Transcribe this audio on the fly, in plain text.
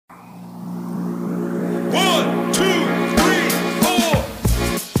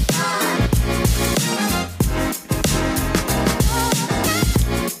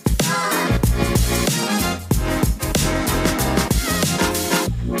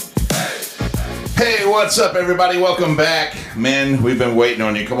What's up, everybody? Welcome back. Man, we've been waiting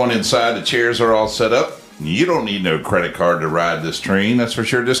on you. Come on inside. The chairs are all set up. You don't need no credit card to ride this train, that's for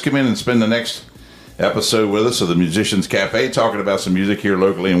sure. Just come in and spend the next episode with us of the Musicians Cafe, talking about some music here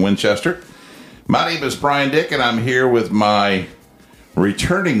locally in Winchester. My name is Brian Dick, and I'm here with my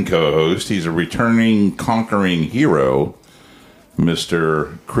returning co-host. He's a returning, conquering hero,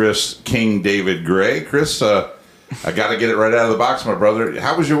 Mr. Chris King David Gray. Chris, I got to get it right out of the box, my brother.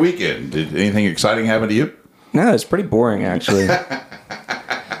 How was your weekend? Did anything exciting happen to you? No, it's pretty boring, actually.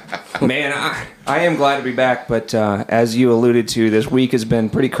 Man, I am glad to be back, but as you alluded to, this week has been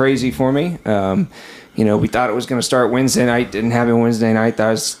pretty crazy for me. We thought it was going to start Wednesday night. Didn't happen Wednesday night.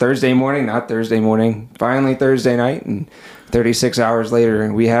 That was Thursday morning, not Thursday morning. Finally Thursday night, and 36 hours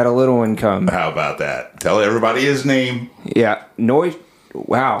later, we had a little one come. How about that? Tell everybody his name. Yeah, Noy.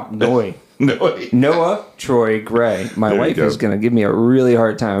 Wow, Noy. Noah Troy Gray. My wife is going to give me a really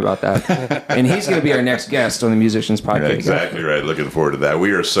hard time about that. And he's going to be our next guest on the Musicians Podcast. Yeah, exactly right. Looking forward to that.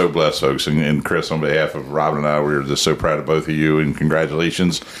 We are so blessed, folks. And Chris, on behalf of Robin and I, we are just so proud of both of you, and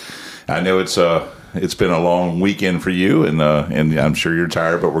congratulations. I know it's been a long weekend for you, and I'm sure you're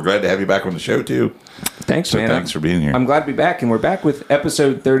tired, but we're glad to have you back on the show, too. Thanks, man. Thanks for being here. I'm glad to be back, and we're back with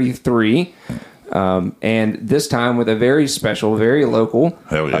episode 33, and this time with a very special, very local,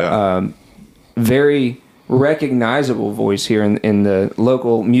 hell yeah, very recognizable voice here in the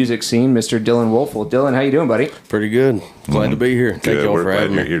local music scene, Mr. Dylan Woelfel. Dylan, how you doing, buddy? Pretty good. Glad to be here. Thank you all for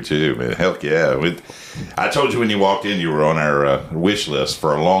having me. We're glad you're here too, man. Heck yeah. I told you when you walked in, you were on our wish list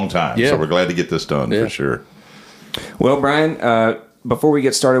for a long time. Yeah. So we're glad to get this done for sure. Well, Brian, before we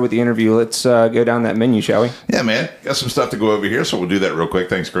get started with the interview, let's go down that menu, shall we? Yeah, man. Got some stuff to go over here, so we'll do that real quick.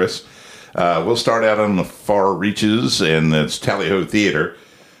 Thanks, Chris. We'll start out on the far reaches, and it's Tally-Ho Theater.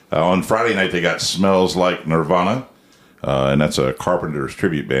 On Friday night, they got Smells Like Nirvana, and that's a Carpenter's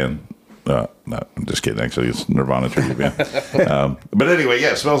tribute band. No, I'm just kidding. Actually, it's Nirvana tribute band. But anyway,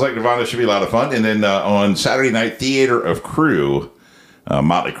 yeah, Smells Like Nirvana should be a lot of fun. And then on Saturday night, Theater of Crew,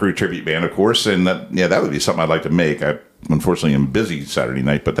 Motley Crue tribute band, of course. And that would be something I'd like to make. I unfortunately am busy Saturday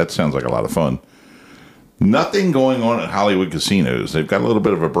night, but that sounds like a lot of fun. Nothing going on at Hollywood casinos. They've got a little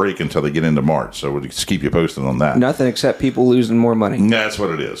bit of a break until they get into March, so we'll just keep you posted on that. Nothing except people losing more money. That's what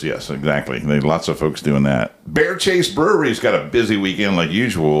it is, yes, exactly. There's lots of folks doing that. Bear Chase Brewery's got a busy weekend like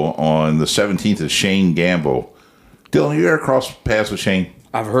usual. On the 17th is Shane Gamble. Dylan, you ever cross paths with Shane?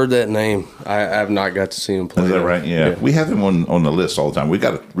 I've heard that name. I have not got to see him play. Is that right? Yeah. We have him on the list all the time. We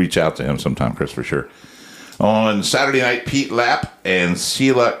got to reach out to him sometime, Chris, for sure. On Saturday night, Pete Lapp and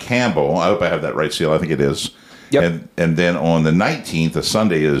Sheila Campbell. I hope I have that right, Sheila. I think it is. Yep. And then on the 19th, a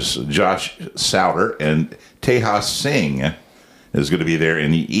Sunday, is Josh Souter, and Tejas Singh is going to be there in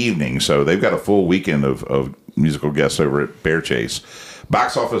the evening. So they've got a full weekend of musical guests over at Bear Chase.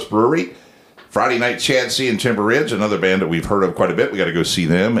 Box Office Brewery, Friday night, Chad C. and Timber Ridge, another band that we've heard of quite a bit. We got to go see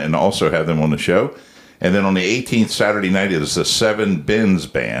them and also have them on the show. And then on the 18th, Saturday night, is the Seven Bins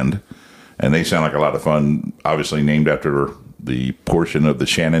Band. And they sound like a lot of fun, obviously named after the portion of the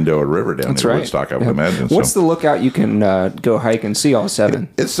Shenandoah River down there in Woodstock, I would imagine. What's the lookout you can go hike and see all seven?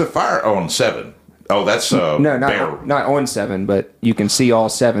 It's the fire on 7. Oh, that's no, not on 7, but you can see all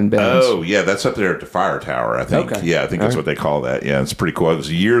 7 bins. Oh, yeah, that's up there at the fire tower, I think. Okay. Yeah, I think that's what they call that. Yeah, it's pretty cool. It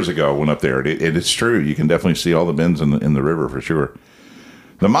was years ago I went up there. It's true. You can definitely see all the bins in the river for sure.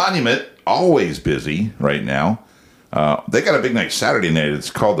 The Monument, always busy right now. They got a big night Saturday night. It's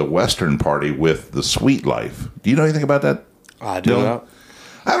called the Western Party with the Sweet Life. Do you know anything about that? I do not.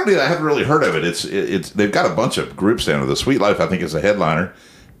 I don't either. I haven't really heard of it. It's they've got a bunch of groups down there. The Sweet Life, I think, is the headliner.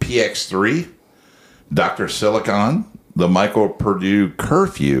 PX3, Dr. Silicon, the Michael Purdue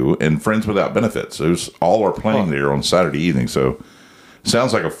Curfew, and Friends Without Benefits. Those all are playing there on Saturday evening. So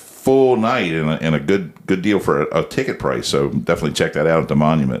sounds like a full night and a good deal for a ticket price. So definitely check that out at the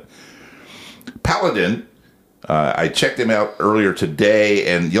Monument. Paladin. I checked them out earlier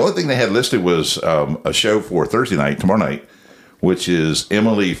today, and the only thing they had listed was a show for Thursday night, tomorrow night, which is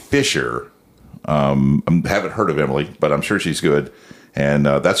Emily Fisher. I haven't heard of Emily, but I'm sure she's good. And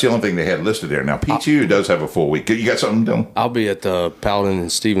that's the only thing they had listed there. Now, P2 does have a full week. You got something, Dylan? I'll be at the Paladin in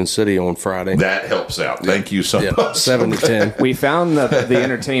Stevens City on Friday. That helps out. Thank you so much. 7 to 10. We found the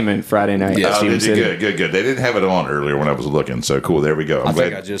entertainment Friday night. Yeah, good. They didn't have it on earlier when I was looking, so cool. There we go. I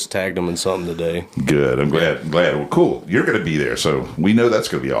think I just tagged them in something today. Good. I'm glad. Well, cool. You're going to be there, so we know that's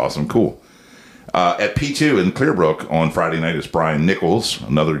going to be awesome. Cool. At P2 in Clearbrook on Friday night is Brian Nichols,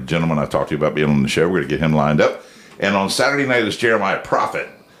 another gentleman I talked to you about being on the show. We're going to get him lined up. And on Saturday night is Jeremiah Prophet.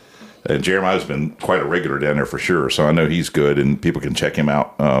 And Jeremiah's been quite a regular down there for sure, so I know he's good, and people can check him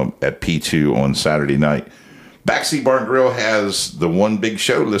out at P2 on Saturday night. Backseat Bar and Grill has the one big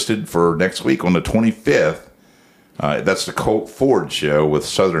show listed for next week on the 25th. That's the Colt Ford show with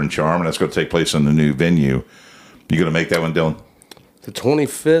Southern Charm, and that's going to take place in the new venue. You going to make that one, Dylan? The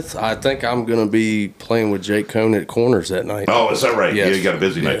 25th, I think I'm going to be playing with Jake Cohn at Corners that night. Oh, is that right? Yes. Yeah, you got a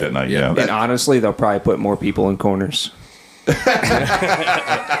busy night that night. Yeah. And honestly, they'll probably put more people in corners.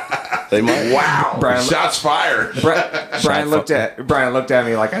 They might. Wow. Brian- Shots fired. Brian looked at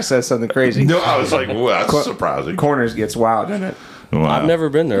me like I said something crazy. No, I was like, well, that's surprising. Corners gets wild, doesn't it? Wow. I've never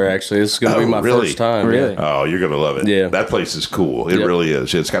been there, actually. This is going to be my really? first time. Really? Yeah. Oh, you're going to love it. Yeah. That place is cool. It Yep. really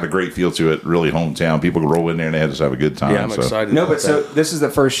is. It's got a great feel to it, really hometown. People can roll in there and they just have a good time. Yeah, I'm excited. No, about but so that. this is the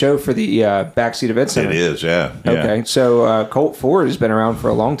first show for the Backseat Event Center. It is, yeah. Okay, so Colt Ford has been around for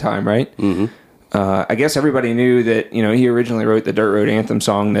a long time, right? Mm-hmm. I guess everybody knew that, he originally wrote the Dirt Road Anthem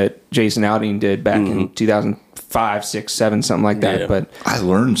song that Jason Aldean did back in 2005, 6, 7, something like that. Yeah. But I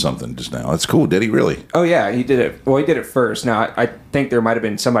learned something just now. That's cool. Did he really? oh yeah, he did it. Well, he did it first. Now I think there might have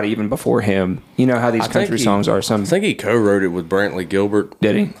been somebody even before him. You know how these country songs are. I think he co-wrote it with Brantley Gilbert.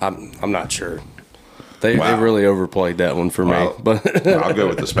 Did he? I'm not sure. They Wow. really overplayed that one for me. Well, But I'll go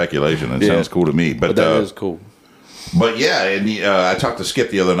with the speculation. It Yeah. sounds cool to me. But that is cool. But yeah, and I talked to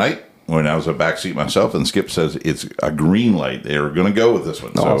Skip the other night when I was a backseat myself, and Skip says it's a green light. They're going to go with this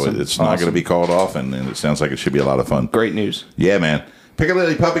one. Awesome. So it's not going to be called off, and it sounds like it should be a lot of fun. Great news. Yeah, man.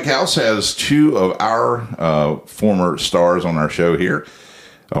 Piccadilly Public House has two of our former stars on our show here.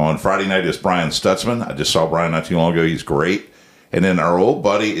 On Friday night is Brian Stutzman. I just saw Brian not too long ago. He's great. And then our old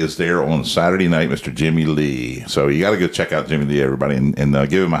buddy is there on Saturday night, Mr. Jimmy Lee. So you got to go check out Jimmy Lee, everybody, and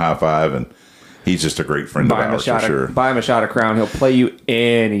give him a high five. And he's just a great friend of ours for sure. Buy him a shot of Crown. He'll play you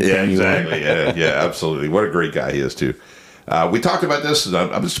anything. Yeah, you want. exactly. Yeah, absolutely. What a great guy he is, too. We talked about this. And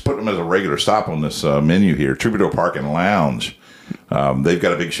I'm just putting him as a regular stop on this menu here. Troubadour Park and Lounge. They've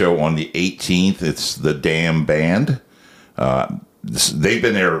got a big show on the 18th. It's the Damn Band. They've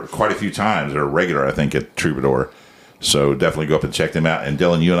been there quite a few times. They're a regular, I think, at Troubadour. So definitely go up and check them out. And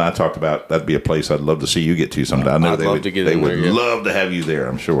Dylan, you and I talked about that'd be a place I'd love to see you get to sometime. I know I'd they love would, to get they in would there, yeah. love to have you there,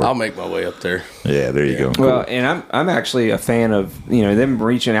 I'm sure. I'll make my way up there. Yeah, there you go. Well, and I'm actually a fan of them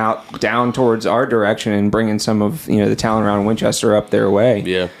reaching out down towards our direction and bringing some of the talent around Winchester up their way.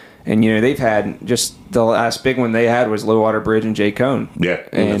 Yeah. And they've had just the last big one they had was Low Water Bridge and Jay Cone. Yeah,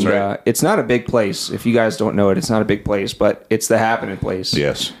 and that's right. It's not a big place. If you guys don't know it, it's not a big place, but it's the happening place.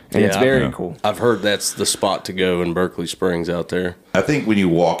 Yes. And it's Yeah, very yeah. cool. I've heard that's the spot to go in Berkeley Springs out there. I think when you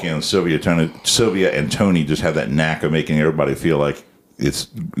walk in, Sylvia and Tony just have that knack of making everybody feel like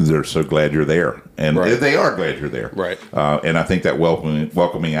they're so glad you're there, and Right. they are glad you're there. Right. And I think that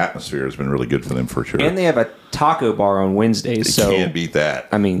welcoming atmosphere has been really good for them for sure. And they have a taco bar on Wednesdays. You So can't beat that.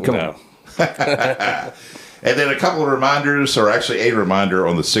 I mean, come No. on. And then a couple of reminders, or actually a reminder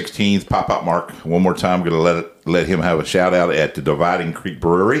on the 16th. Pop-Up Mark, one more time, going to let him have a shout-out at the Dividing Creek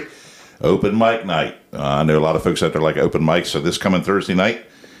Brewery. Open mic night. I know a lot of folks out there like open mics, so this coming Thursday night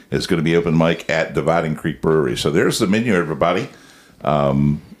is going to be open mic at Dividing Creek Brewery. So there's the menu, everybody.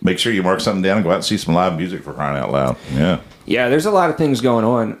 Make sure you mark something down and go out and see some live music, for crying out loud. Yeah. Yeah, there's a lot of things going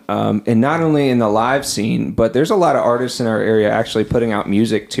on, and not only in the live scene, but there's a lot of artists in our area actually putting out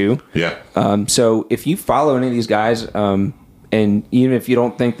music too. Yeah. So if you follow any of these guys, and even if you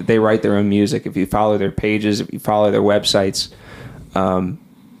don't think that they write their own music, if you follow their pages, if you follow their websites,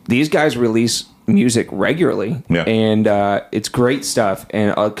 these guys release music regularly, Yeah. and it's great stuff.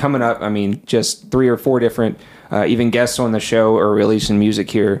 And coming up, I mean, just 3 or 4 different even guests on the show are releasing music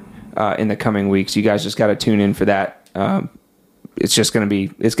here in the coming weeks. You guys just got to tune in for that. It's going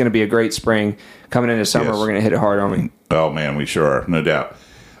to be a great spring coming into summer. Yes. We're going to hit it hard, aren't we? Oh, man, we sure are. No doubt.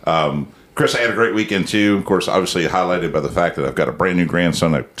 Chris, I had a great weekend, too. Of course, obviously highlighted by the fact that I've got a brand new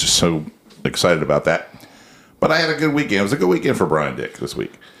grandson. I'm just so excited about that. But I had a good weekend. It was a good weekend for Brian Dick this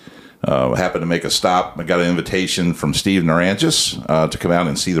week. Happened to make a stop. I got an invitation from Steve Narantis to come out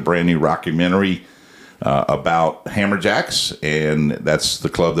and see the brand new rockumentary about Hammerjacks, and that's the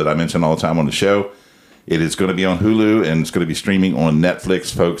club that I mention all the time on the show. It is going to be on Hulu, and it's going to be streaming on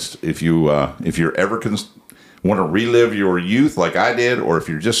Netflix, folks. If you're ever want to relive your youth like I did, or if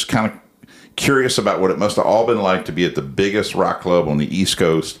you're just kind of curious about what it must have all been like to be at the biggest rock club on the East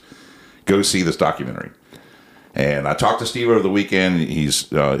Coast, go see this documentary. And I talked to Steve over the weekend. He's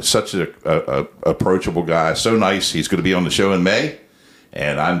such a approachable guy, so nice. He's going to be on the show in May.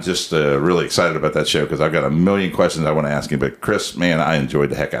 And I'm just really excited about that show because I've got a million questions I want to ask him. But Chris, man, I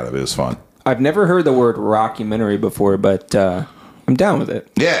enjoyed the heck out of it. It was fun. I've never heard the word rockumentary before, but I'm down with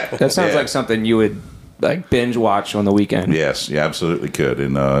it. Yeah. That sounds like something you would like binge watch on the weekend. Yes, you absolutely could.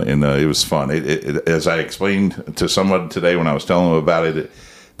 And it was fun. As I explained to someone today when I was telling them about it,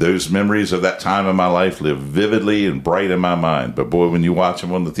 those memories of that time in my life live vividly and bright in my mind. But boy, when you watch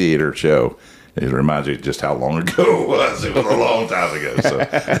them on the theater show, it reminds you just how long ago it was. It was a long time ago.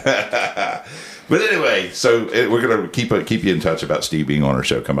 So. But anyway, so we're going to keep you in touch about Steve being on our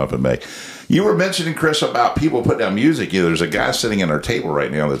show come up in May. You were mentioning, Chris, about people putting down music. You know, there's a guy sitting at our table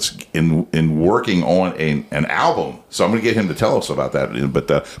right now that's in working on an album. So I'm going to get him to tell us about that.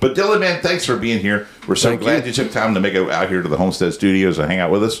 But Dylan, man, thanks for being here. We're so glad you took time to make it out here to the Homestead Studios and hang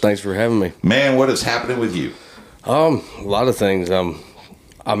out with us. Thanks for having me. Man, what is happening with you? A lot of things.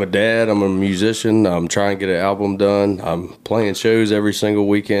 I'm a dad. I'm a musician. I'm trying to get an album done. I'm playing shows every single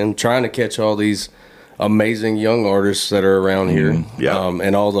weekend, trying to catch all these amazing young artists that are around here,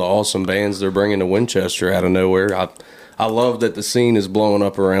 and all the awesome bands they're bringing to Winchester out of nowhere. I love that the scene is blowing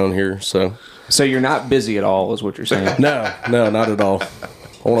up around here. So you're not busy at all, is what you're saying? No, not at all.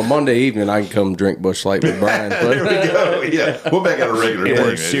 On a Monday evening, I can come drink Busch Light with Brian. There we go. Yeah, we'll make it a regular thing.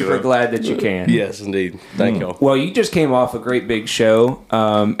 We're super glad that you can. Yes, indeed. Thank y'all. Well, you just came off a great big show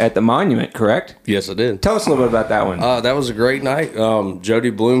at the Monument, correct? Yes, I did. Tell us a little bit about that one. That was a great night. Jody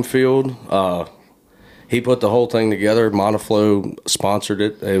Bloomfield, he put the whole thing together. Monoflow sponsored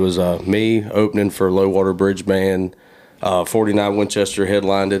it. It was me opening for Low Water Bridge Band. 49 Winchester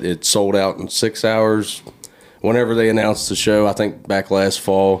headlined it. It sold out in 6 hours. Whenever they announced the show, I think back last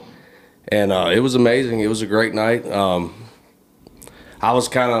fall. And it was amazing. It was a great night. I was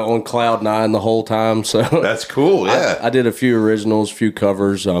kind of on cloud nine the whole time. So that's cool, yeah. I did a few originals, few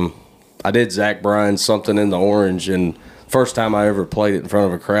covers. I did Zach Bryan's Something in the Orange, and first time I ever played it in front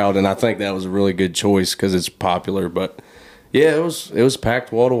of a crowd, and I think that was a really good choice because it's popular. But yeah, it was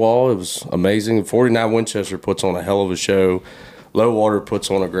packed wall to wall. It was amazing. 49 Winchester puts on a hell of a show. Low Water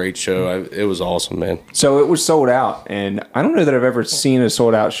puts on a great show. It was awesome, man. So it was sold out, and I don't know that I've ever seen a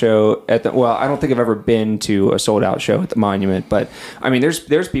sold out show at the. Well, I don't think I've ever been to a sold out show at the Monument, but I mean,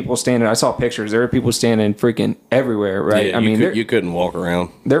 there's people standing. I saw pictures. There are people standing freaking everywhere, right? Yeah, I mean, you couldn't walk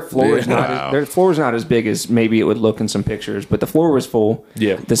around. Their floor is their floor is not as big as maybe it would look in some pictures, but the floor was full.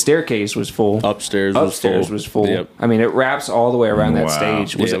 Yeah, the staircase was full. Upstairs was full. Yep. I mean, it wraps all the way around that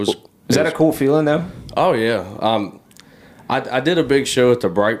stage. Is that a cool feeling though? Oh yeah. I did a big show at the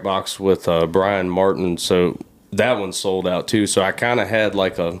Bright Box with Brian Martin, so that one sold out too. So I kind of had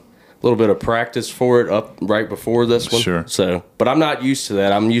like a little bit of practice for it up right before this one. Sure. So, but I'm not used to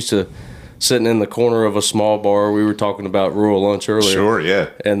that. I'm used to sitting in the corner of a small bar. We were talking about Rural Lunch earlier. Sure,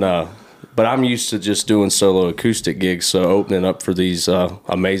 yeah. And but I'm used to just doing solo acoustic gigs. So opening up for these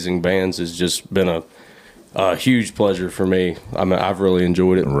amazing bands has just been a huge pleasure for me. I mean, I've really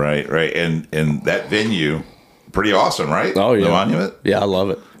enjoyed it. Right. And that venue. Pretty awesome, right? Oh, yeah. The Monument? Yeah, I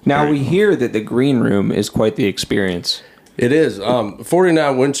love it. Now, we hear that the green room is quite the experience. It is.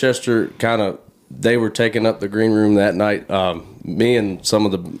 49 Winchester they were taking up the green room that night. Me and some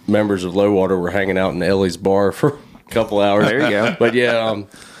of the members of Low Water were hanging out in Ellie's bar for a couple hours. There you go. But yeah,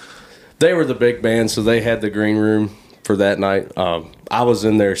 they were the big band, so they had the green room for that night. I was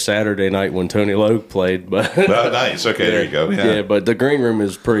in there Saturday night when Tony Logue played. But oh, nice. Okay, yeah, there you go. Yeah, but the green room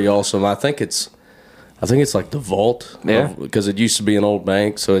is pretty awesome. I think it's like the vault, because it used to be an old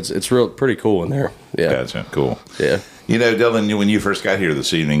bank, so it's pretty cool in there. Yeah, gotcha. Cool. Yeah. You know, Dylan, when you first got here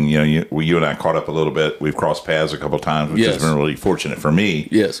this evening, you and I caught up a little bit. We've crossed paths a couple of times, which has been really fortunate for me.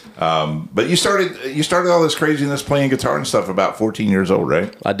 Yes. But you started all this craziness playing guitar and stuff about 14 years old,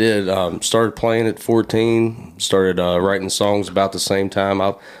 right? I did. Started playing at 14. Started writing songs about the same time.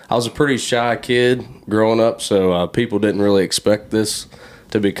 I was a pretty shy kid growing up, so people didn't really expect this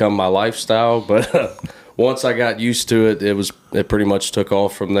to become my lifestyle, but once I got used to it, it pretty much took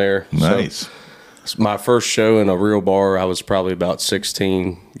off from there. Nice. So, my first show in a real bar, I was probably about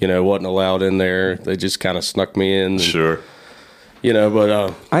 16. Wasn't allowed in there. They just kind of snuck me in. And, sure.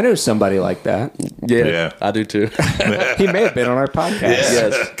 But I know somebody like that. Yeah, I do too. He may have been on our podcast.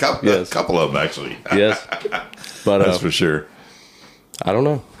 Yes. A couple of them actually. Yes. But that's for sure. I don't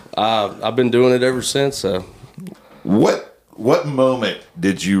know. I've been doing it ever since. What moment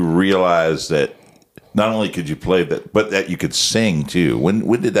did you realize that not only could you play that, but that you could sing too?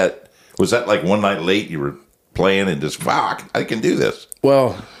 When did that? Was that like one night late you were playing and just, wow, I can do this?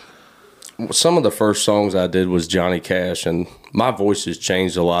 Well, some of the first songs I did was Johnny Cash, and my voice has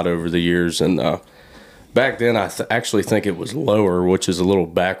changed a lot over the years. And back then, I actually think it was lower, which is a little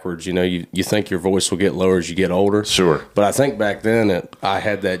backwards. You think your voice will get lower as you get older. Sure. But I think back then I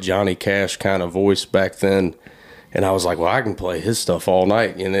had that Johnny Cash kind of voice back then. And I was like, well, I can play his stuff all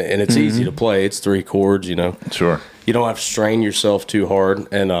night. And it's easy to play. It's 3 chords, Sure. You don't have to strain yourself too hard.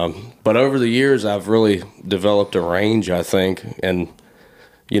 And but over the years, I've really developed a range, I think, and,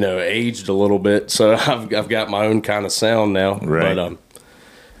 aged a little bit. So I've got my own kind of sound now. Right.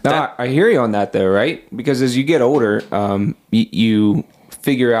 But I hear you on that though, right? Because as you get older, you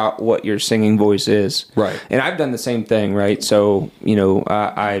figure out what your singing voice is. Right. And I've done the same thing, right? So,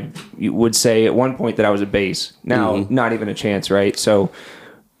 I would say at one point that I was a bass. Now, not even a chance, right? So,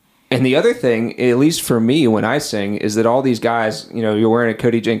 and the other thing, at least for me when I sing, is that all these guys, you're wearing a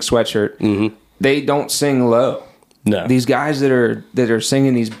Cody Jinks sweatshirt, they don't sing low. No. These guys that are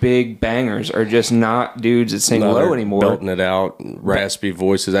singing these big bangers are just not dudes that sing low anymore. Belting it out, raspy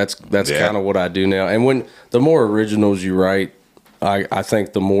voices. That's kind of what I do now. And when the more originals you write, I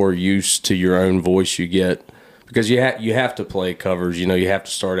think the more used to your own voice you get, because you have to play covers. You have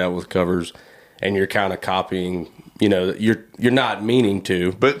to start out with covers, and you're kind of copying. You're not meaning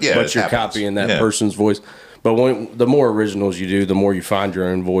to, but you're happens. Copying that person's voice. But the more originals you do, the more you find your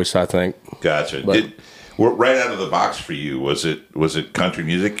own voice, I think. Gotcha. Right out of the box for you, was it country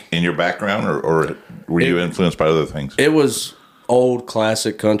music in your background, or were you influenced by other things? It was old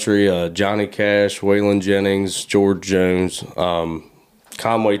classic country, Johnny Cash, Waylon Jennings, George Jones,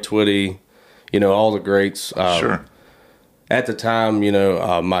 Conway Twitty, all the greats. Sure. At the time,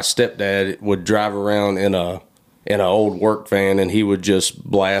 my stepdad would drive around in an old work van, and he would just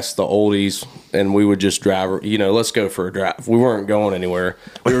blast the oldies, and we would just drive, let's go for a drive. We weren't going anywhere.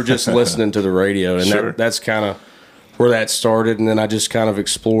 We were just listening to the radio, and sure. that's kind of where that started, and then I just kind of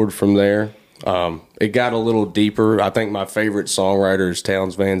explored from there. It got a little deeper. I think my favorite songwriter is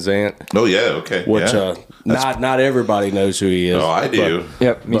Townes Van Zandt. Oh, yeah, okay. Which not everybody knows who he is. Oh, I do.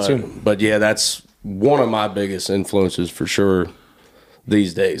 Yep, me too. But yeah, that's one of my biggest influences for sure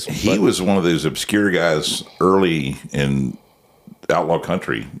these days. He was one of those obscure guys early in outlaw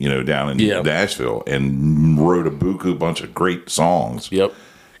country, down in Nashville, and wrote a bunch of great songs. Yep.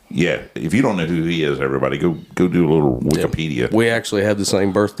 Yeah, if you don't know who he is, everybody, go do a little Wikipedia. Yep. We actually have the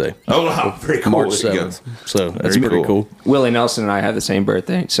same birthday. Oh, wow, very cool. March 7th. So that's pretty cool. Willie Nelson and I have the same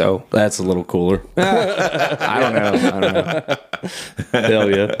birthday, so that's a little cooler. I don't know. Hell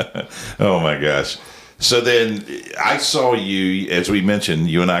yeah. Oh, my gosh. So then I saw you, as we mentioned,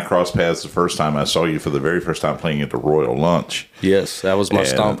 you and I crossed paths the first time. I saw you for the very first time playing at the Royal Lunch. Yes, that was my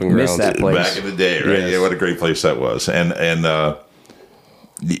stomping ground. Missed that place. Back in the day, right? Yes. Yeah, what a great place that was. And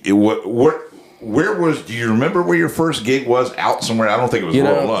where was? Do you remember where your first gig was? Out somewhere? I don't think it was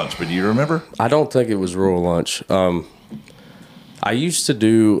Royal Lunch, but do you remember? I don't think it was Royal Lunch. I used to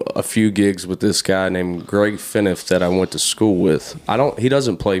do a few gigs with this guy named Greg Finnif that I went to school with. He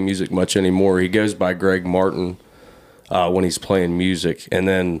doesn't play music much anymore. He goes by Greg Martin when he's playing music. And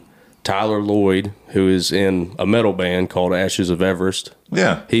then Tyler Lloyd, who is in a metal band called Ashes of Everest.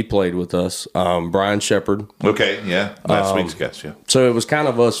 Yeah. He played with us. Brian Shepard. Okay, yeah. Last week's guest, yeah. So it was kind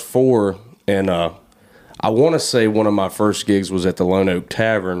of us four. And I want to say one of my first gigs was at the Lone Oak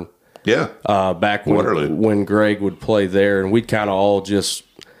Tavern. Yeah. Back when Greg would play there, and we'd kind of all just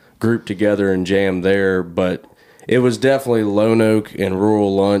group together and jam there. But it was definitely Lone Oak and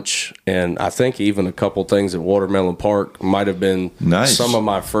Rural Lunch, and I think even a couple things at Watermelon Park might have been some of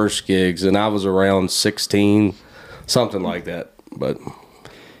my first gigs, and I was around 16, something like that. But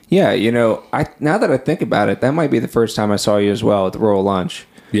yeah, now that I think about it, that might be the first time I saw you as well at the Rural Lunch.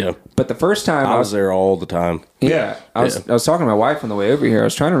 Yeah. But the first time I was there all the time. Yeah. I was talking to my wife on the way over here. I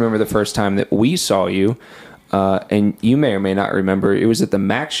was trying to remember the first time that we saw you, and you may or may not remember. It was at the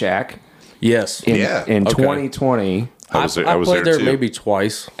Mac Shack. Yes. In 2020. I was played there too. maybe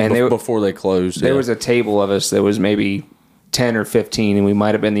twice and before they closed. There was a table of us that was maybe 10 or 15, and we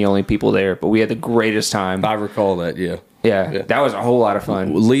might have been the only people there, but we had the greatest time. I recall that, yeah. Yeah, that was a whole lot of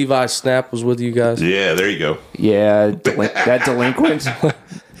fun. Levi Snap was with you guys? Yeah, there you go. Yeah, that delinquent.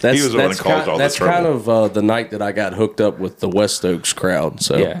 He was the one that caused all the trouble. That's kind of the night that I got hooked up with the West Oaks crowd.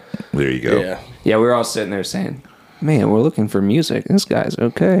 So yeah, there you go. Yeah, we were all sitting there saying, "Man, we're looking for music. This guy's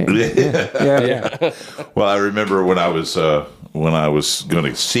okay." Yeah. Well, I remember when I was going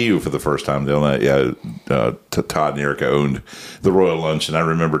to see you for the first time. Todd and Erica owned the Royal Lunch, and I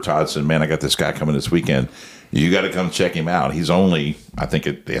remember Todd saying, "Man, I got this guy coming this weekend. You got to come check him out. He's only, I think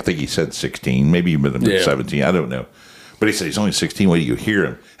he said 16, maybe even 17. I don't know." But he said he's only 16. Wait till you hear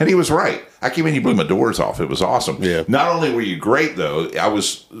him. And he was right. I came in, you blew my doors off. It was awesome. Yeah. Not only were you great, though, I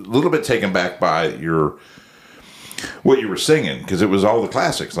was a little bit taken back by what you were singing, because it was all the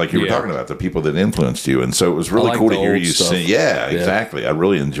classics, like you were talking about, the people that influenced you. And so it was really cool to hear you sing. Yeah, exactly. I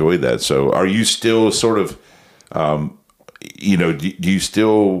really enjoyed that. So are you still sort of, do you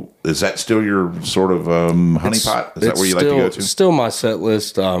still, is that still your sort of honeypot? Is that where you like to go to? Still my set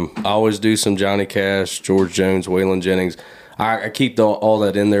list. I always do some Johnny Cash, George Jones, Waylon Jennings. I keep all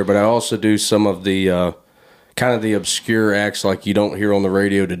that in there, but I also do some of the kind of the obscure acts like you don't hear on the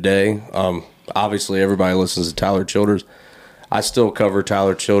radio today. Obviously, everybody listens to Tyler Childers. I still cover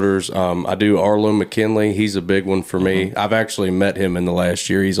Tyler Childers. I do Arlo McKinley. He's a big one for me. I've actually met him in the last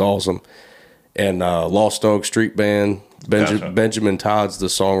year. He's awesome. And Lost Dog Street Band. Benjamin Todd's the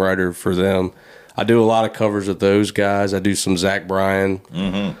songwriter for them. I do a lot of covers of those guys. I do some Zach Bryan.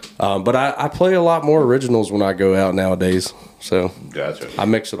 But I play a lot more originals when I go out nowadays. So I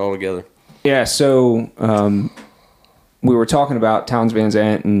mix it all together. Yeah, so we were talking about Townes Van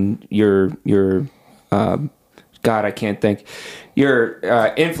Zandt and your God, I can't think. Your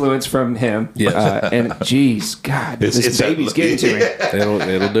influence from him. Yes. And geez, God, this baby's getting to me.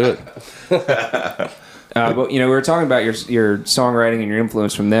 It'll do it. But we were talking about your songwriting and your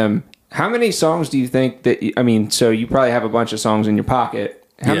influence from them. How many songs do you think that? So you probably have a bunch of songs in your pocket.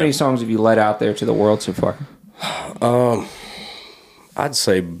 How many songs have you let out there to the world so far? I'd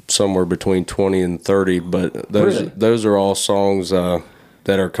say somewhere between 20 and 30, but those are all songs that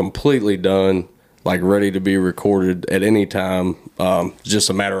are completely done, like ready to be recorded at any time. Just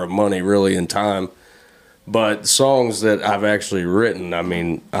a matter of money, really, and time. But songs that I've actually written,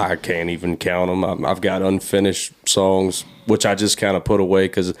 I can't even count them. I've got unfinished songs, which I just kind of put away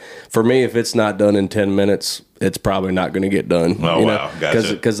because for me, if it's not done in 10 minutes, it's probably not going to get done. Oh, wow.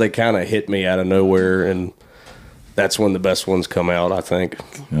 Gotcha. Because they kind of hit me out of nowhere, and that's when the best ones come out, I think.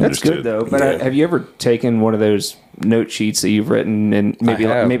 That's good, though. But have you ever taken one of those note sheets that you've written and maybe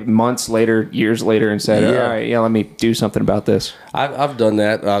months later, years later, and said, all right, let me do something about this? I've done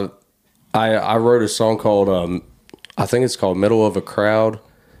that. I wrote a song called, I think it's called Middle of a Crowd,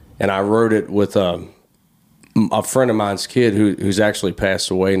 and I wrote it with a friend of mine's kid who's actually passed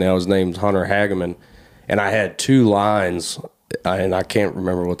away now. His name's Hunter Hageman, and I had 2 lines, and I can't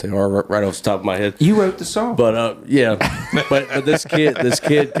remember what they are right off the top of my head. You wrote the song. But, but this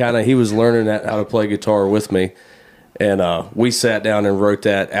kid kind of, he was learning how to play guitar with me, and we sat down and wrote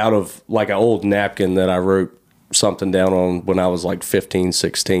that out of like an old napkin that I wrote something down on when I was like 15,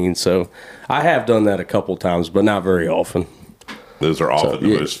 16. So I have done that a couple times, but not very often. Those are often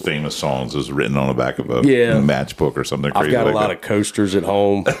the most famous songs is written on the back of a matchbook or something crazy. I've got a lot of coasters at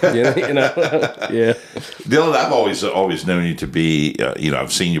home. Yeah. Dylan, I've always known you to be,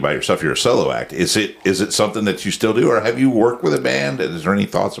 I've seen you by yourself. You're a solo act. Is it something that you still do, or have you worked with a band? Is there any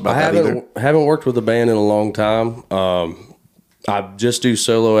thoughts about that either? I haven't worked with a band in a long time. I just do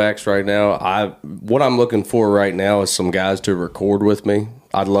solo acts right now. What I'm looking for right now is some guys to record with me.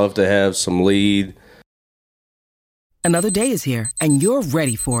 I'd love to have some lead. Another day is here, and you're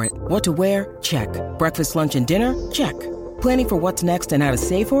ready for it. What to wear? Check. Breakfast, lunch, and dinner? Check. Planning for what's next and how to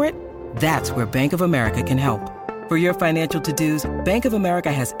save for it? That's where Bank of America can help. For your financial to-dos, Bank of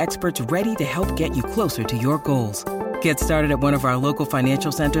America has experts ready to help get you closer to your goals. Get started at one of our local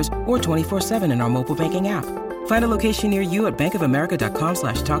financial centers or 24/7 in our mobile banking app. Find a location near you at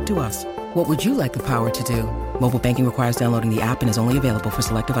bankofamerica.com/talktous. What would you like the power to do? Mobile banking requires downloading the app and is only available for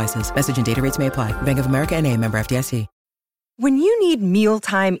select devices. Message and data rates may apply. Bank of America NA, member FDIC. When you need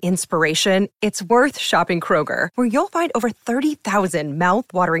mealtime inspiration, it's worth shopping Kroger, where you'll find over 30,000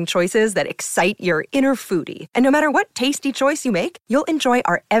 mouth-watering choices that excite your inner foodie. And no matter what tasty choice you make, you'll enjoy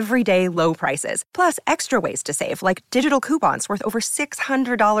our everyday low prices, plus extra ways to save, like digital coupons worth over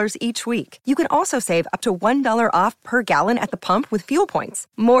 $600 each week. You can also save up to $1 off per gallon at the pump with fuel points.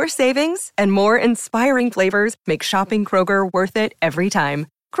 More savings and more inspiring flavors make shopping Kroger worth it every time.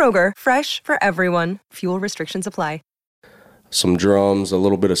 Kroger, fresh for everyone. Fuel restrictions apply. Some drums, a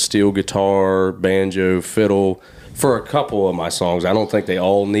little bit of steel guitar, banjo, fiddle for a couple of my songs. I don't think they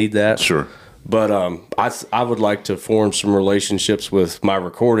all need that. Sure. But I would like to form some relationships with my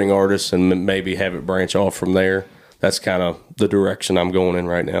recording artists and maybe have it branch off from there. That's kind of the direction I'm going in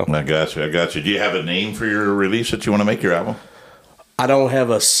right now. I got you. Do you have a name for your release that you want to make your album? I don't have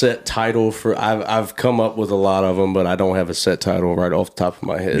a set title for. I've come up with a lot of them, but I don't have a set title right off the top of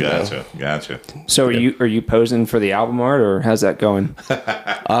my head. Gotcha. So are you posing for the album art, or how's that going?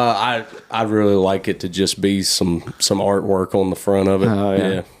 I really like it to just be some artwork on the front of it.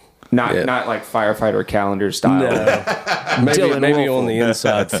 Yeah. Not like firefighter calendar style. No. maybe on the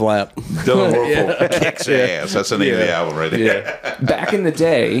inside flap. Dylan Woelfel kicks ass. That's the name of the album right there. Yeah. Back in the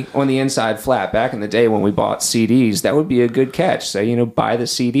day, on the inside flap, back in the day when we bought CDs, that would be a good catch. Say, buy the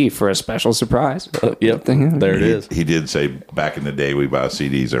CD for a special surprise. Yep, there it is. He did say back in the day we buy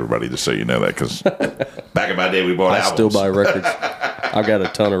CDs, everybody, just so you know that, because back in my day we bought albums. I still buy records. I got a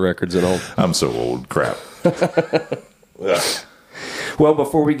ton of records at home. I'm so old. Crap. Well,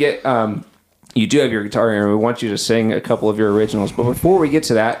 before we get, you do have your guitar here, and we want you to sing a couple of your originals. But before we get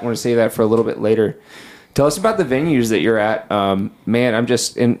to that, I want to save that for a little bit later. Tell us about the venues that you're at. Man, I'm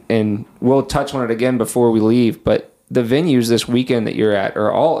just, and we'll touch on it again before we leave, but the venues this weekend that you're at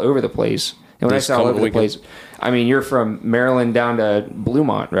are all over the place. And when I say all over the place, I mean you're from Maryland down to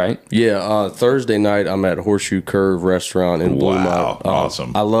Bluemont, right? Yeah. Thursday night, I'm at Horseshoe Curve Restaurant in Bluemont. Wow,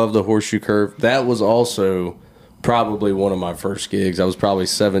 awesome. I love the Horseshoe Curve. That was also probably one of my first gigs. I was probably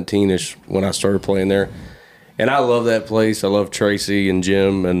 17-ish when I started playing there. And I love that place. I love Tracy and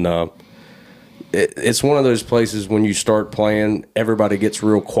Jim. And it's one of those places when you start playing, everybody gets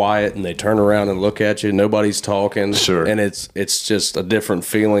real quiet and they turn around and look at you. Nobody's talking. Sure. And it's just a different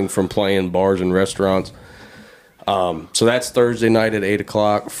feeling from playing bars and restaurants. So that's Thursday night at 8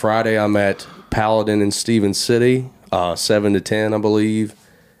 o'clock. Friday, I'm at Paladin in Stevens City, 7 to 10, I believe.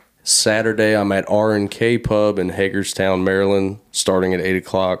 Saturday, I'm at R&K Pub in Hagerstown, Maryland, starting at 8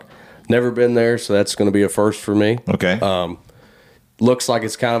 o'clock. Never been there, so that's going to be a first for me. Okay. Looks like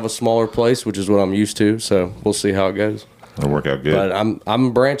it's kind of a smaller place, which is what I'm used to, so we'll see how it goes. It'll work out good. But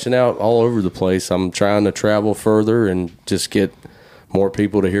I'm branching out all over the place. I'm trying to travel further and just get more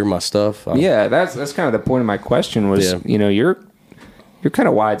people to hear my stuff. Yeah, that's kind of the point of my question was, you're kind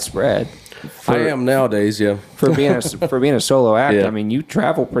of widespread. I am nowadays, yeah. For being a solo act, Yeah. I mean, you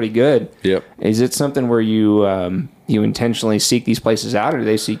travel pretty good. Yep. Is it something where you intentionally seek these places out, or do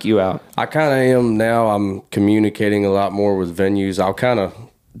they seek you out? I kind of am now. I'm communicating a lot more with venues. I'll kind of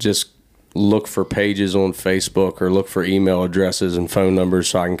just look for pages on Facebook or look for email addresses and phone numbers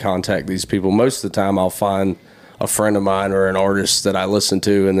so I can contact these people. Most of the time, I'll find a friend of mine or an artist that I listen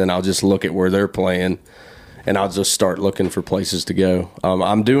to, and then I'll just look at where they're playing. And I'll just start looking for places to go.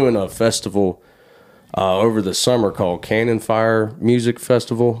 I'm doing a festival over the summer called Cannon Fire Music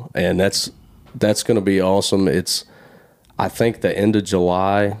Festival, and that's going to be awesome. It's, I think, the end of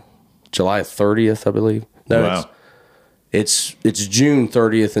July 30th, I believe. No, wow. It's June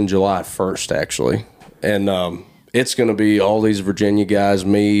 30th and July 1st, actually. And it's going to be all these Virginia guys,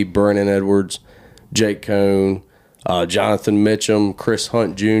 me, Brennan Edwards, Jake Cohn, Jonathan Mitchum, Chris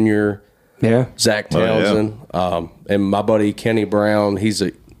Hunt Jr., Yeah. Zach Townsend, and my buddy Kenny Brown. He's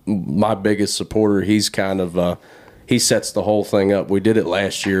my biggest supporter. He's kind of he sets the whole thing up. We did it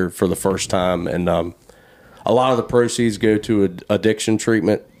last year for the first time, and a lot of the proceeds go to addiction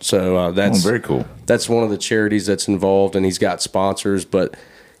treatment. So that's very cool. That's one of the charities that's involved, and he's got sponsors. But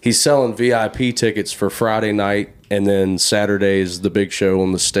he's selling VIP tickets for Friday night, and then Saturday is the big show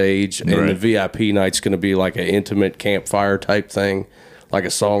on the stage, and the VIP night's going to be like an intimate campfire type thing, like a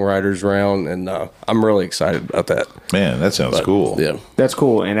songwriters round, and I'm really excited about that. Man, that sounds cool. Yeah, That's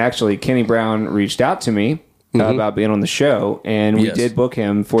cool. And actually, Kenny Brown reached out to me about being on the show, and we did book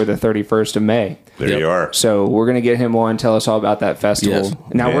him for the 31st of May. There you are. So we're going to get him on, tell us all about that festival. Yes.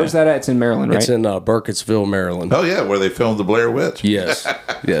 Now, where's that at? It's in Maryland, right? it's in Burkittsville, Maryland. Oh, yeah, where they filmed The Blair Witch. Yes,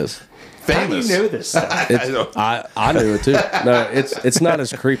 yes. How do you know this stuff? I knew it too. No, it's not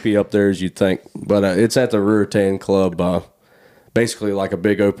as creepy up there as you'd think, but it's at the Ruritane Club. Basically like a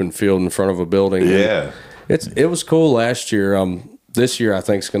big open field in front of a building. Yeah. It was cool last year. This year I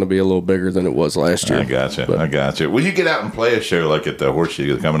think it's going to be a little bigger than it was last year. I gotcha. When you get out and play a show like at the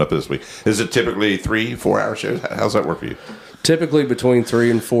Horseshoe coming up this week, is it typically 3-4 hour shows? How's that work for you? Typically between 3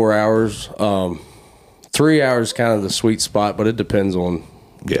 and 4 hours. 3 hours is kind of the sweet spot, but it depends on.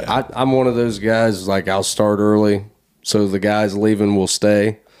 Yeah. I'm one of those guys, like I'll start early so the guys leaving will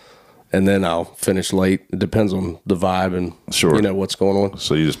stay. And then I'll finish late. It depends on the vibe and what's going on.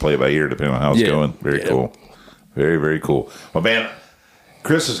 So you just play it by ear depending on how it's going. Very cool. Very, very cool. Well, man,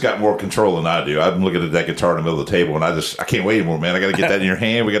 Chris has got more control than I do. I'm looking at that guitar in the middle of the table, and I can't wait anymore, man. I got to get that in your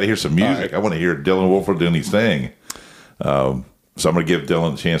hand. We got to hear some music. Right. I want to hear Dylan Woelfel doing his thing. So I'm going to give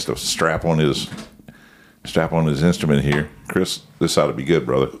Dylan a chance to strap on his instrument here. Chris, this ought to be good,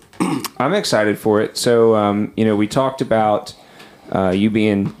 brother. I'm excited for it. So, we talked about you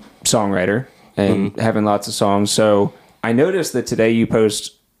being songwriter and having lots of songs. So I noticed that today you posted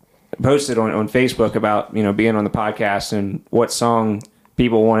on Facebook about being on the podcast and what song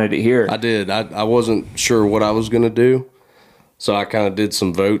people wanted to hear. I did. I wasn't sure what I was going to do, so I kind of did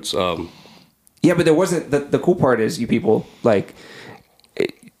some votes. Yeah, but there wasn't the cool part is you people like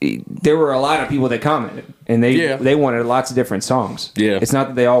there were a lot of people that commented and they wanted lots of different songs. Yeah, it's not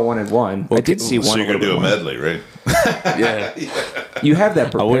that they all wanted one. Well, I did see one. So you're gonna do a medley, right? Yeah. You have that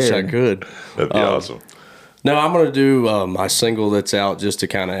prepared. I wish I could. That'd be awesome. No, I'm going to do my single that's out just to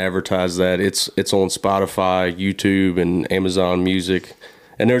kind of advertise that. It's on Spotify, YouTube, and Amazon Music.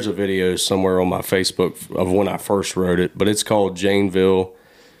 And there's a video somewhere on my Facebook of when I first wrote it. But it's called Janeville.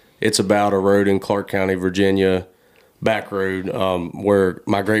 It's about a road in Clark County, Virginia, back road, where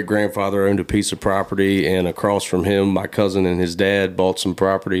my great-grandfather owned a piece of property. And across from him, my cousin and his dad bought some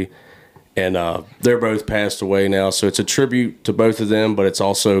property. And they're both passed away now. So it's a tribute to both of them, but it's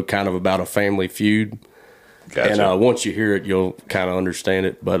also kind of about a family feud. Gotcha. And once you hear it, you'll kind of understand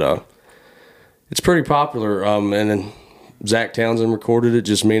it. But It's pretty popular. And then Zach Townsend recorded it,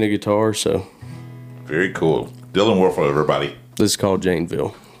 just me and a guitar. So very cool. Dylan Woelfel, everybody. This is called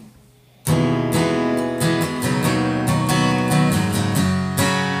Janeville.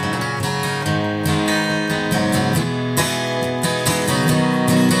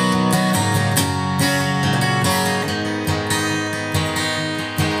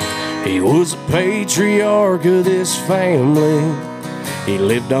 He was a patriarch of this family. He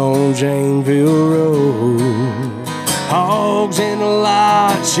lived on Janeville Road. Hogs in the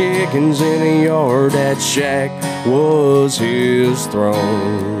lot, chickens in the yard. That shack was his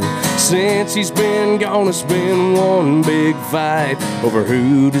throne. Since he's been gone, it's been one big fight over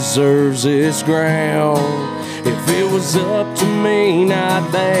who deserves this ground. If it was up to me,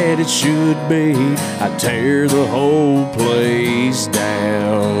 not that it should be, I'd tear the whole place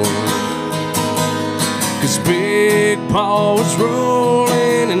down. 'Cause Big Pa was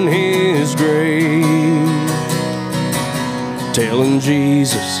rolling in his grave, telling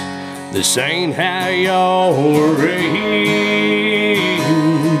Jesus, this ain't how y'all were raised.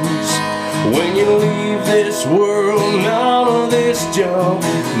 When you leave this world, none of this junk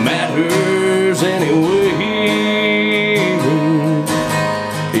matters anyway.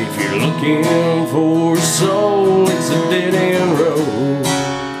 If you're looking for a soul, it's a dead-end road.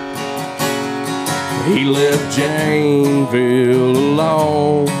 He left Janeville a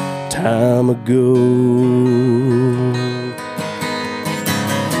long time ago.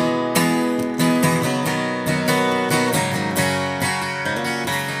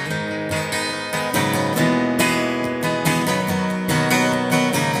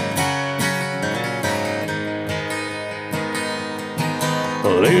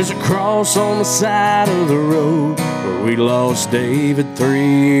 Well, there's a cross on the side of the road where we lost David 3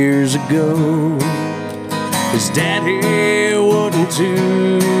 years ago. His daddy wasn't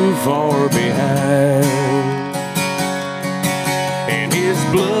too far behind, and his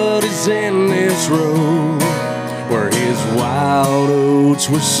blood is in this road where his wild oats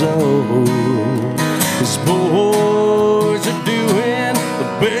were sown. His boys are doing the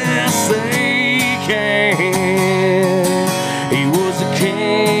best they can. He was the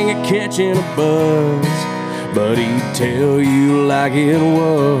king of catching a buzz, but he'd tell you like it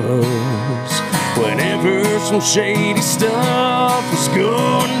was. Whenever some shady stuff was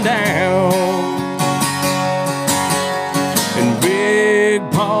going down, and Big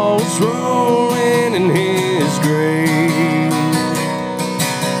Pa was rolling in his grave,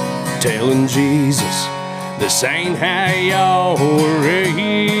 telling Jesus, this ain't how y'all were raised.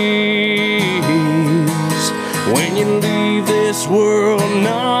 When you leave this world,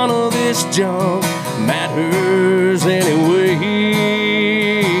 none of this junk matters anyway.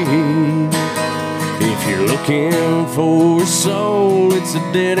 If you're looking for a soul, it's a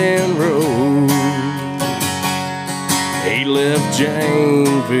dead-end road. He left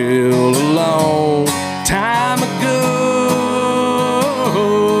Janeville a long time ago.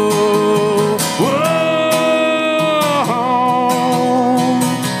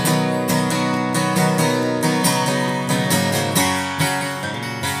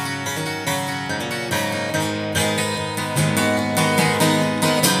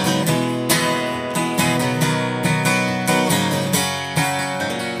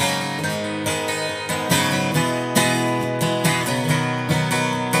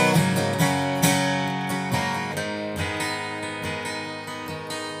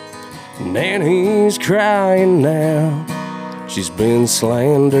 Nanny's crying now. She's been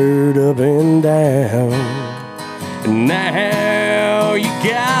slandered up and down, and now you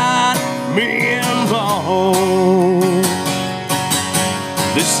got me involved.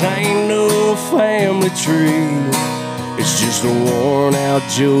 This ain't no family tree, it's just a worn out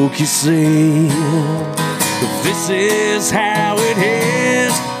joke, you see. If this is how it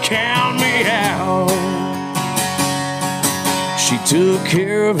is, count me out. She took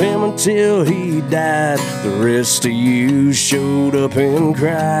care of him until he died. The rest of you showed up and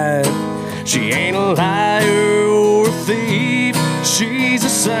cried. She ain't a liar or a thief, she's a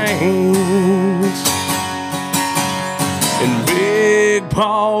saint. And Big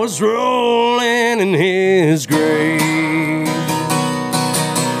Pa was rolling in his grave,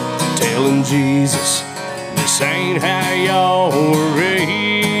 telling Jesus, this ain't how y'all were raised.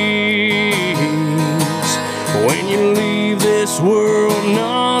 When you leave this world,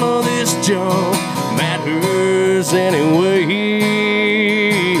 none of this junk matters anyway.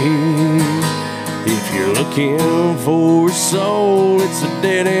 If you're looking for a soul, it's a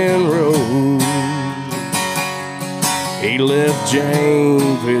dead-end road. He left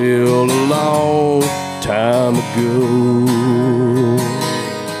Janeville a long time ago.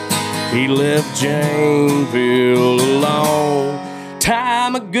 He left Janesville a long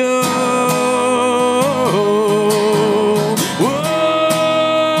time ago.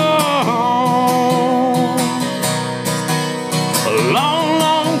 A long,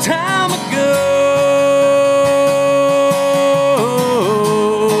 long time ago.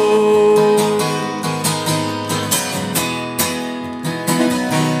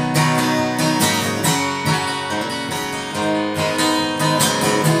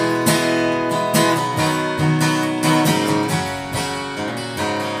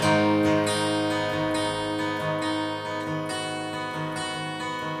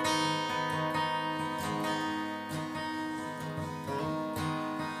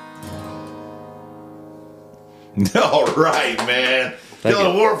 All right, man. Thank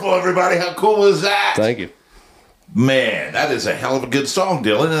Dylan you. Woelfel, everybody. How cool was that? Thank you. Man, that is a hell of a good song,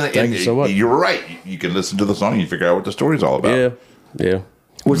 Dylan. And Thank you so much. You're right. You can listen to the song and you figure out what the story's all about. Yeah.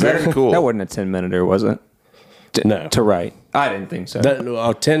 Was Very that cool. That wasn't a 10-minute, was it? No. To write. I didn't think so.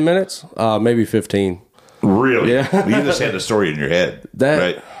 That 10 minutes, maybe 15. Really? Yeah. You just had the story in your head.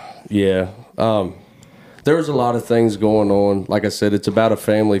 Right? Yeah. There was a lot of things going on. Like I said, it's about a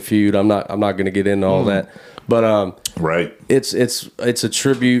family feud. I'm not going to get into all that, but Right. it's a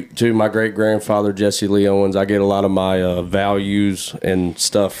tribute to my great grandfather Jesse Lee Owens. I get a lot of my values and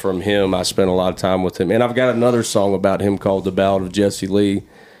stuff from him. I spent a lot of time with him, and I've got another song about him called "The Ballad of Jesse Lee,"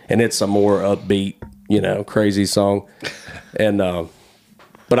 and it's a more upbeat, crazy song. And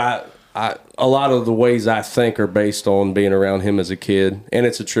but I a lot of the ways I think are based on being around him as a kid, and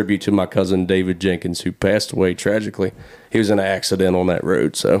it's a tribute to my cousin David Jenkins, who passed away tragically. He was in an accident on that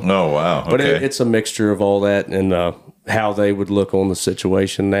road. So, Oh, wow. but Okay. it's a mixture of all that and how they would look on the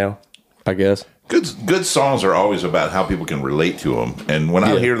situation now, I guess. Good songs are always about how people can relate to them. And when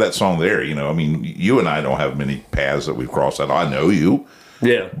I Yeah. hear that song there, you and I don't have many paths that we've crossed. I know you,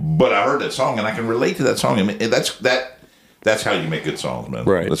 Yeah, but I heard that song and I can relate to that song. I mean, that's how you make good songs, man.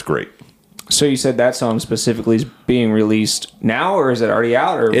 Right. That's great. So you said that song specifically is being released now, or is it already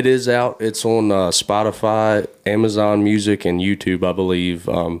out? Or it is out. It's on Spotify, Amazon Music, and YouTube, I believe.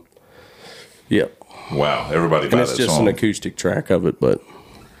 Yep. Wow. Everybody And buy it's that just song. an acoustic track of it, but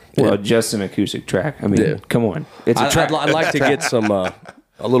well, just an acoustic track. I mean, Yeah. come on, it's a track. I'd like to get some a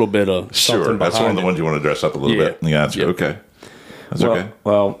little bit of Sure. something That's one of behind the it. ones you want to dress up a little Yeah. bit. Yeah, that's Yeah. okay. That's okay.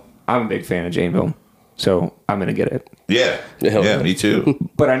 Well, I'm a big fan of Janeville, so I'm gonna get it. Yeah. Hell Yeah, yeah. me too.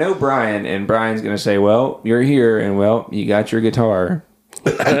 But I know Brian, and Brian's gonna say, "Well, you're here, and well, you got your guitar.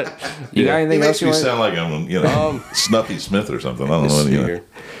 You got He anything else makes you me want?" sound like I'm, Snuffy Smith or something. I don't Let's know. see here.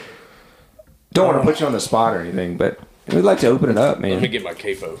 Don't want to put you on the spot or anything, but we'd like to open it up, Let me man. get my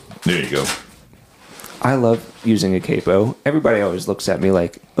capo. There you go. I love using a capo. Everybody always looks at me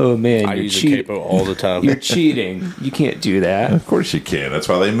like, "Oh man, I you're use a cheating. capo all the time. You're cheating. You can't do that." Of course you can. That's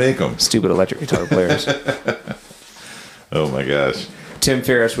why they make them. Stupid electric guitar players. Oh my gosh. Tim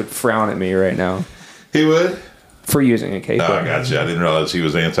Ferriss would frown at me right now He would? for using a capo. Oh, I got you. I didn't realize he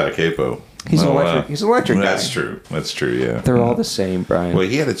was anti-capo. He's an Oh, electric. wow. He's an electric guy. That's true. That's true, yeah. They're all the same, Brian. Well,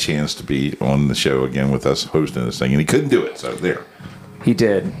 he had a chance to be on the show again with us hosting this thing, and he couldn't do it, so there. He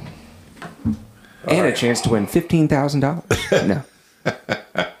did. And a chance to win $15,000. No.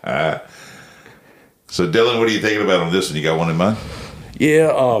 So, Dylan, what are you thinking about on this one? You got one in mind?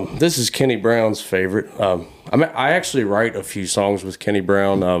 Yeah, this is Kenny Brown's favorite. I actually write a few songs with Kenny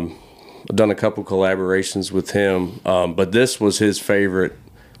Brown. I've done a couple collaborations with him, but this was his favorite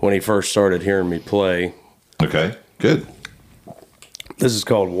when he first started hearing me play. Okay, good. This is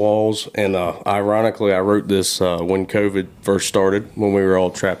called Walls, and ironically, I wrote this when COVID first started, when we were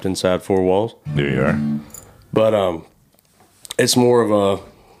all trapped inside four walls. There you are. But it's more of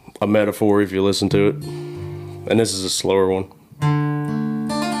a metaphor if you listen to it, and this is a slower one.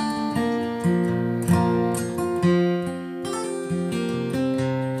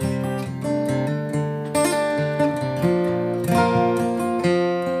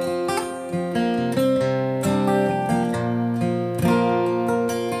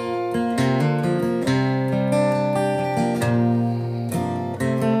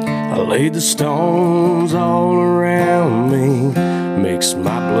 I laid the stones all around me, mixed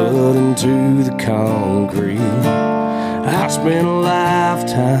my blood into the concrete. I spent a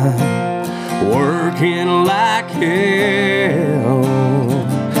lifetime working like hell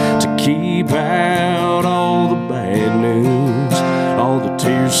to keep out all the bad news, all the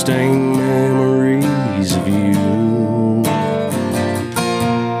tear-stained memories of you.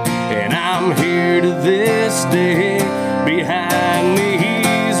 And I'm here to this day behind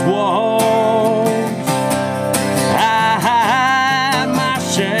these walls. I hide my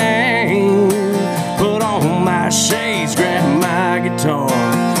shame, put on my shades, grab my guitar,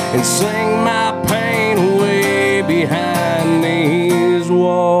 and sing my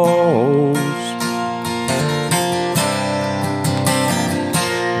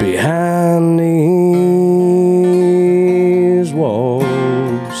behind these walls.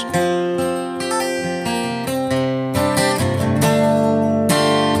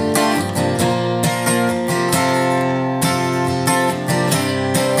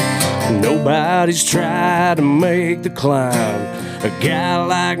 Nobody's tried to make the climb. A guy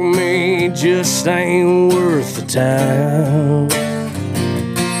like me just ain't worth the time.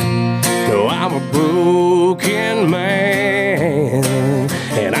 No, I'm a broken man,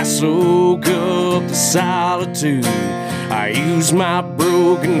 and I soak up the solitude. I use my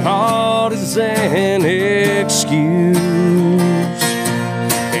broken heart as an excuse,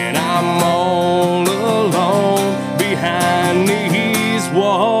 and I'm all alone behind these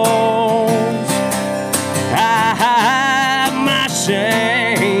walls. I hide my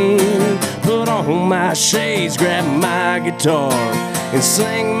shame, put on my shades, grab my guitar, and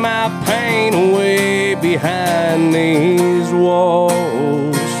sing my pain away behind these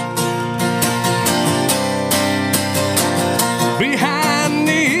walls. Behind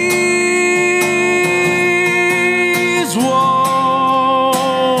these walls,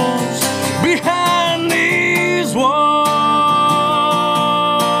 behind these walls,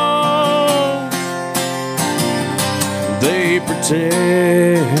 they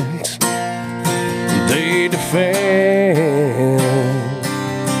protect, they defend,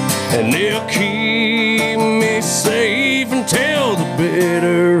 and they'll keep me safe until the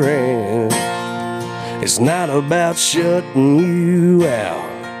bitter end. It's not about shutting you out,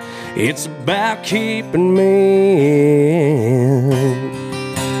 it's about keeping me in.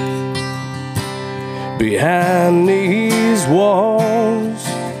 Behind these walls,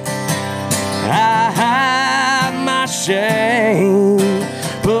 I hide my shame,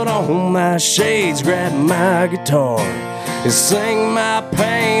 put on my shades, grab my guitar, and sing my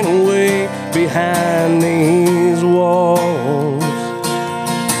pain away behind these walls.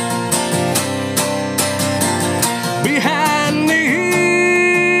 Behind these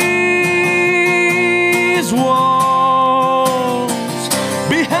walls,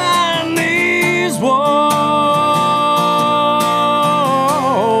 behind these walls,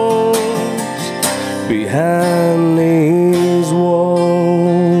 behind these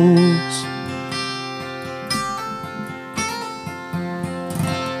walls.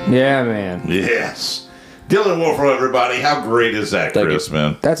 Yeah, man. Yes. Dylan Woelfel, everybody. How great is that, Thank Chris, you.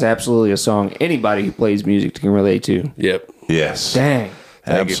 man? That's absolutely a song anybody who plays music can relate to. Yep. Yes. Dang.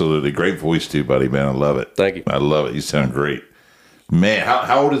 Absolutely. Great voice, too, buddy, man. I love it. Thank you. I love it. You sound great. Man,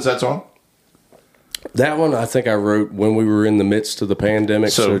 how old is that song? That one I think I wrote when we were in the midst of the pandemic,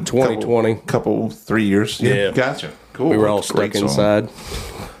 so 2020. Couple 3 years. Yeah. Gotcha. Cool. We were all That's a great stuck song. inside.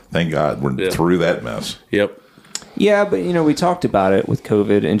 Thank God we're through that mess. Yep. Yeah, but we talked about it with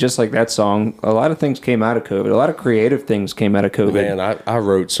COVID, and just like that song, a lot of things came out of COVID. A lot of creative things came out of COVID. Man, I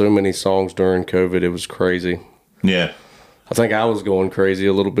wrote so many songs during COVID. It was crazy. Yeah. I think I was going crazy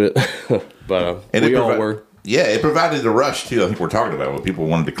a little bit, but we all were. Yeah, it provided the rush, too. I think we're talking about when people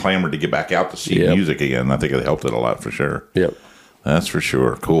wanted to clamor to get back out to see music again. I think it helped it a lot for sure. Yep. That's for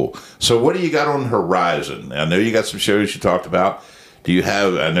sure. Cool. So what do you got on the horizon? I know you got some shows you talked about. Do you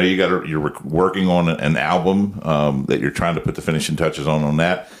have, I know you're working on an album that you're trying to put the finishing touches on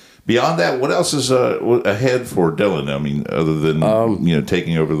that. Beyond that, what else is ahead for Dylan? I mean, other than,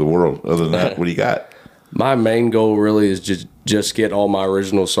 taking over the world. Other than that, what do you got? My main goal really is just get all my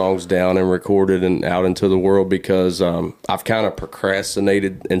original songs down and recorded and out into the world, because I've kind of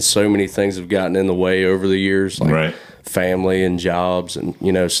procrastinated and so many things have gotten in the way over the years, like family and jobs and,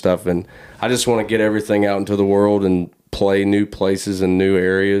 stuff. And I just want to get everything out into the world and play new places and new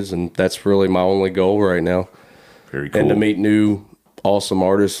areas. And that's really my only goal right now. Very cool. And to meet new awesome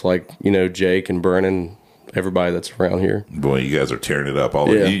artists like, Jake and Brennan, everybody that's around here. Boy, you guys are tearing it up. All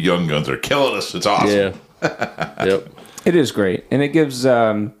of you young guns are killing us. It's awesome. Yeah. Yep. It is great, and it gives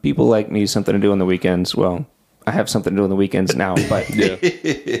people like me something to do on the weekends. Well, I have something to do on the weekends now, but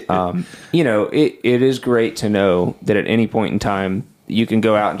it is great to know that at any point in time you can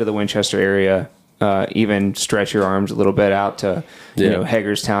go out into the Winchester area, even stretch your arms a little bit out to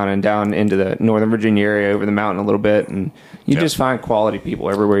Hagerstown and down into the Northern Virginia area, over the mountain a little bit, and you just find quality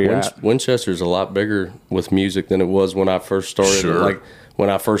people everywhere you're at. Winchester's a lot bigger with music than it was when I first started. Sure. Like when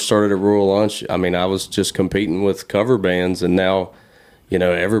I first started at Rural Lunch, I mean, I was just competing with cover bands, and now,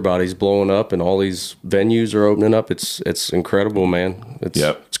 everybody's blowing up and all these venues are opening up. It's incredible, man.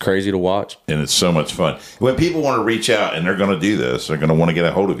 It's crazy to watch. And it's so much fun. When people want to reach out and they're going to do this, they're going to want to get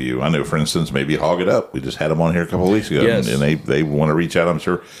a hold of you. I know, for instance, maybe Hog It Up. We just had them on here a couple of weeks ago, Yes. and they want to reach out, I'm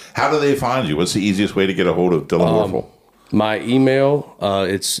sure. How do they find you? What's the easiest way to get a hold of Dylan Woelfel? My email,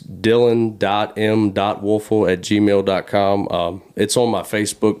 it's dylan.m.woelfel@gmail.com. It's on my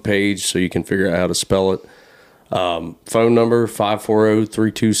Facebook page, so you can figure out how to spell it. Phone number,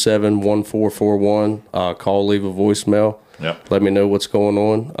 540-327-1441. Call, leave a voicemail. Yep. Let me know what's going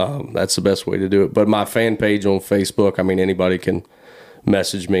on. That's the best way to do it. But my fan page on Facebook, I mean, anybody can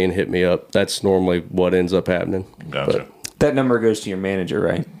message me and hit me up. That's normally what ends up happening. Gotcha. But, That number goes to your manager,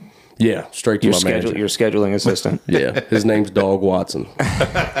 right? yeah, straight to my manager. Your scheduling assistant. Yeah, his name's Dog Watson.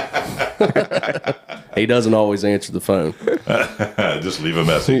 He doesn't always answer the phone. Just leave a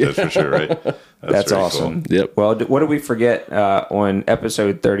message, that's for sure, right? That's very awesome. cool. Yep. Well, what did we forget on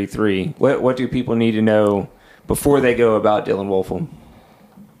episode 33? What do people need to know before they go about Dylan Woelfel?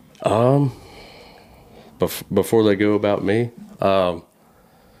 Before they go about me, come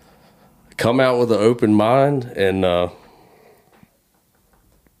out with an open mind and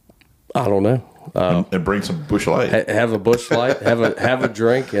I don't know. And bring some Busch Light. Have a Busch Light, have a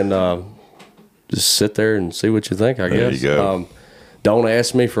drink, and just sit there and see what you think. I There guess. you go. Don't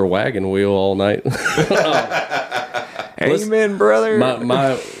ask me for a wagon wheel all night. Amen, brother.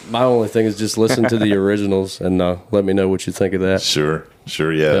 My only thing is just listen to the originals and let me know what you think of that. Sure,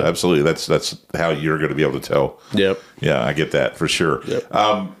 yeah, Yep. absolutely. That's how you're going to be able to tell. Yep. Yeah, I get that for sure. Yep.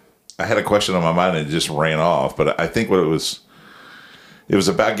 I had a question on my mind and it just ran off, but I think what it was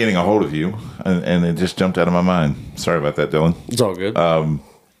about getting a hold of you, and it just jumped out of my mind. Sorry about that, Dylan. It's all good.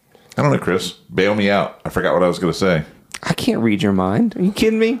 I don't know, Chris. Bail me out. I forgot what I was going to say. I can't read your mind. Are you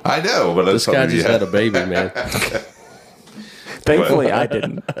kidding me? I know, but this guy just had a baby, man. Thankfully, I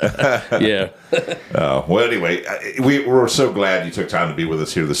didn't. Yeah. Well, anyway, we're so glad you took time to be with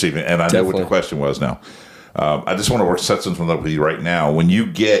us here this evening, and I know what the Definitely. question was now. I just want to set something up with you right now. When you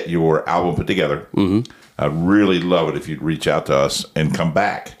get your album put together, I'd really love it if you'd reach out to us and come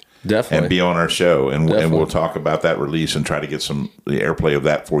back. Definitely. And be on our show, and Definitely. we'll talk about that release and try to get the airplay of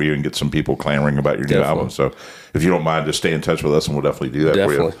that for you and get some people clamoring about your new Definitely. album. So if you don't mind, just stay in touch with us, and we'll definitely do that for you.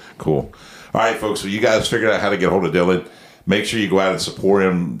 Definitely. Cool. All right, folks. So you guys figured out how to get hold of Dylan. Make sure you go out and support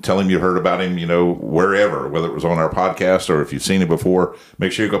him. Tell him you heard about him, wherever, whether it was on our podcast or if you've seen him before.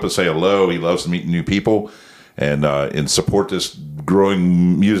 Make sure you go up and say hello. He loves to meet new people and support this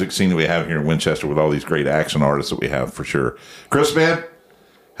growing music scene that we have here in Winchester with all these great action artists that we have for sure. Chris, man,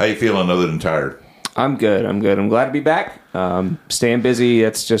 how you feeling other than tired? I'm good. I'm glad to be back. Staying busy,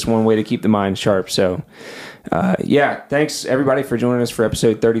 that's just one way to keep the mind sharp. So, thanks everybody for joining us for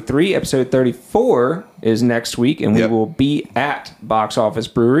episode 33. Episode 34 is next week, and we will be at Box Office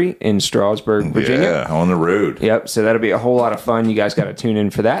Brewery in Stroudsburg, Virginia. Yeah, on the road. Yep, so that'll be a whole lot of fun. You guys got to tune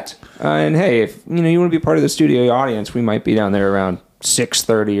in for that. And hey, if you want to be part of the studio audience, we might be down there around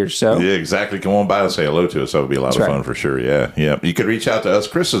 6:30 or so. Yeah, exactly. Come on by and say hello to us. That would be a lot of fun for sure. Yeah. You could reach out to us.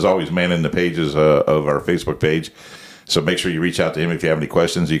 Chris is always manning the pages of our Facebook page. So make sure you reach out to him if you have any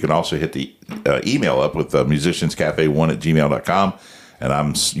questions. You can also hit the email up with musicianscafe1@gmail.com. And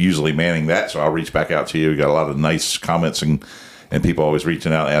I'm usually manning that, so I'll reach back out to you. We got a lot of nice comments and people always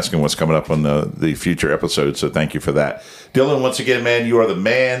reaching out asking what's coming up on the future episodes. So thank you for that. Dylan, once again, man, you are the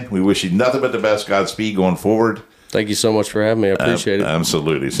man. We wish you nothing but the best. Godspeed going forward. Thank you so much for having me. I appreciate it.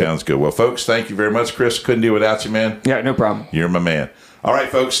 Absolutely. Sounds good. Well, folks, thank you very much. Chris, couldn't do without you, man. Yeah, no problem. You're my man. All right,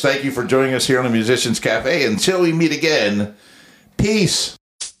 folks, thank you for joining us here on the Musicians Cafe. Until we meet again, peace.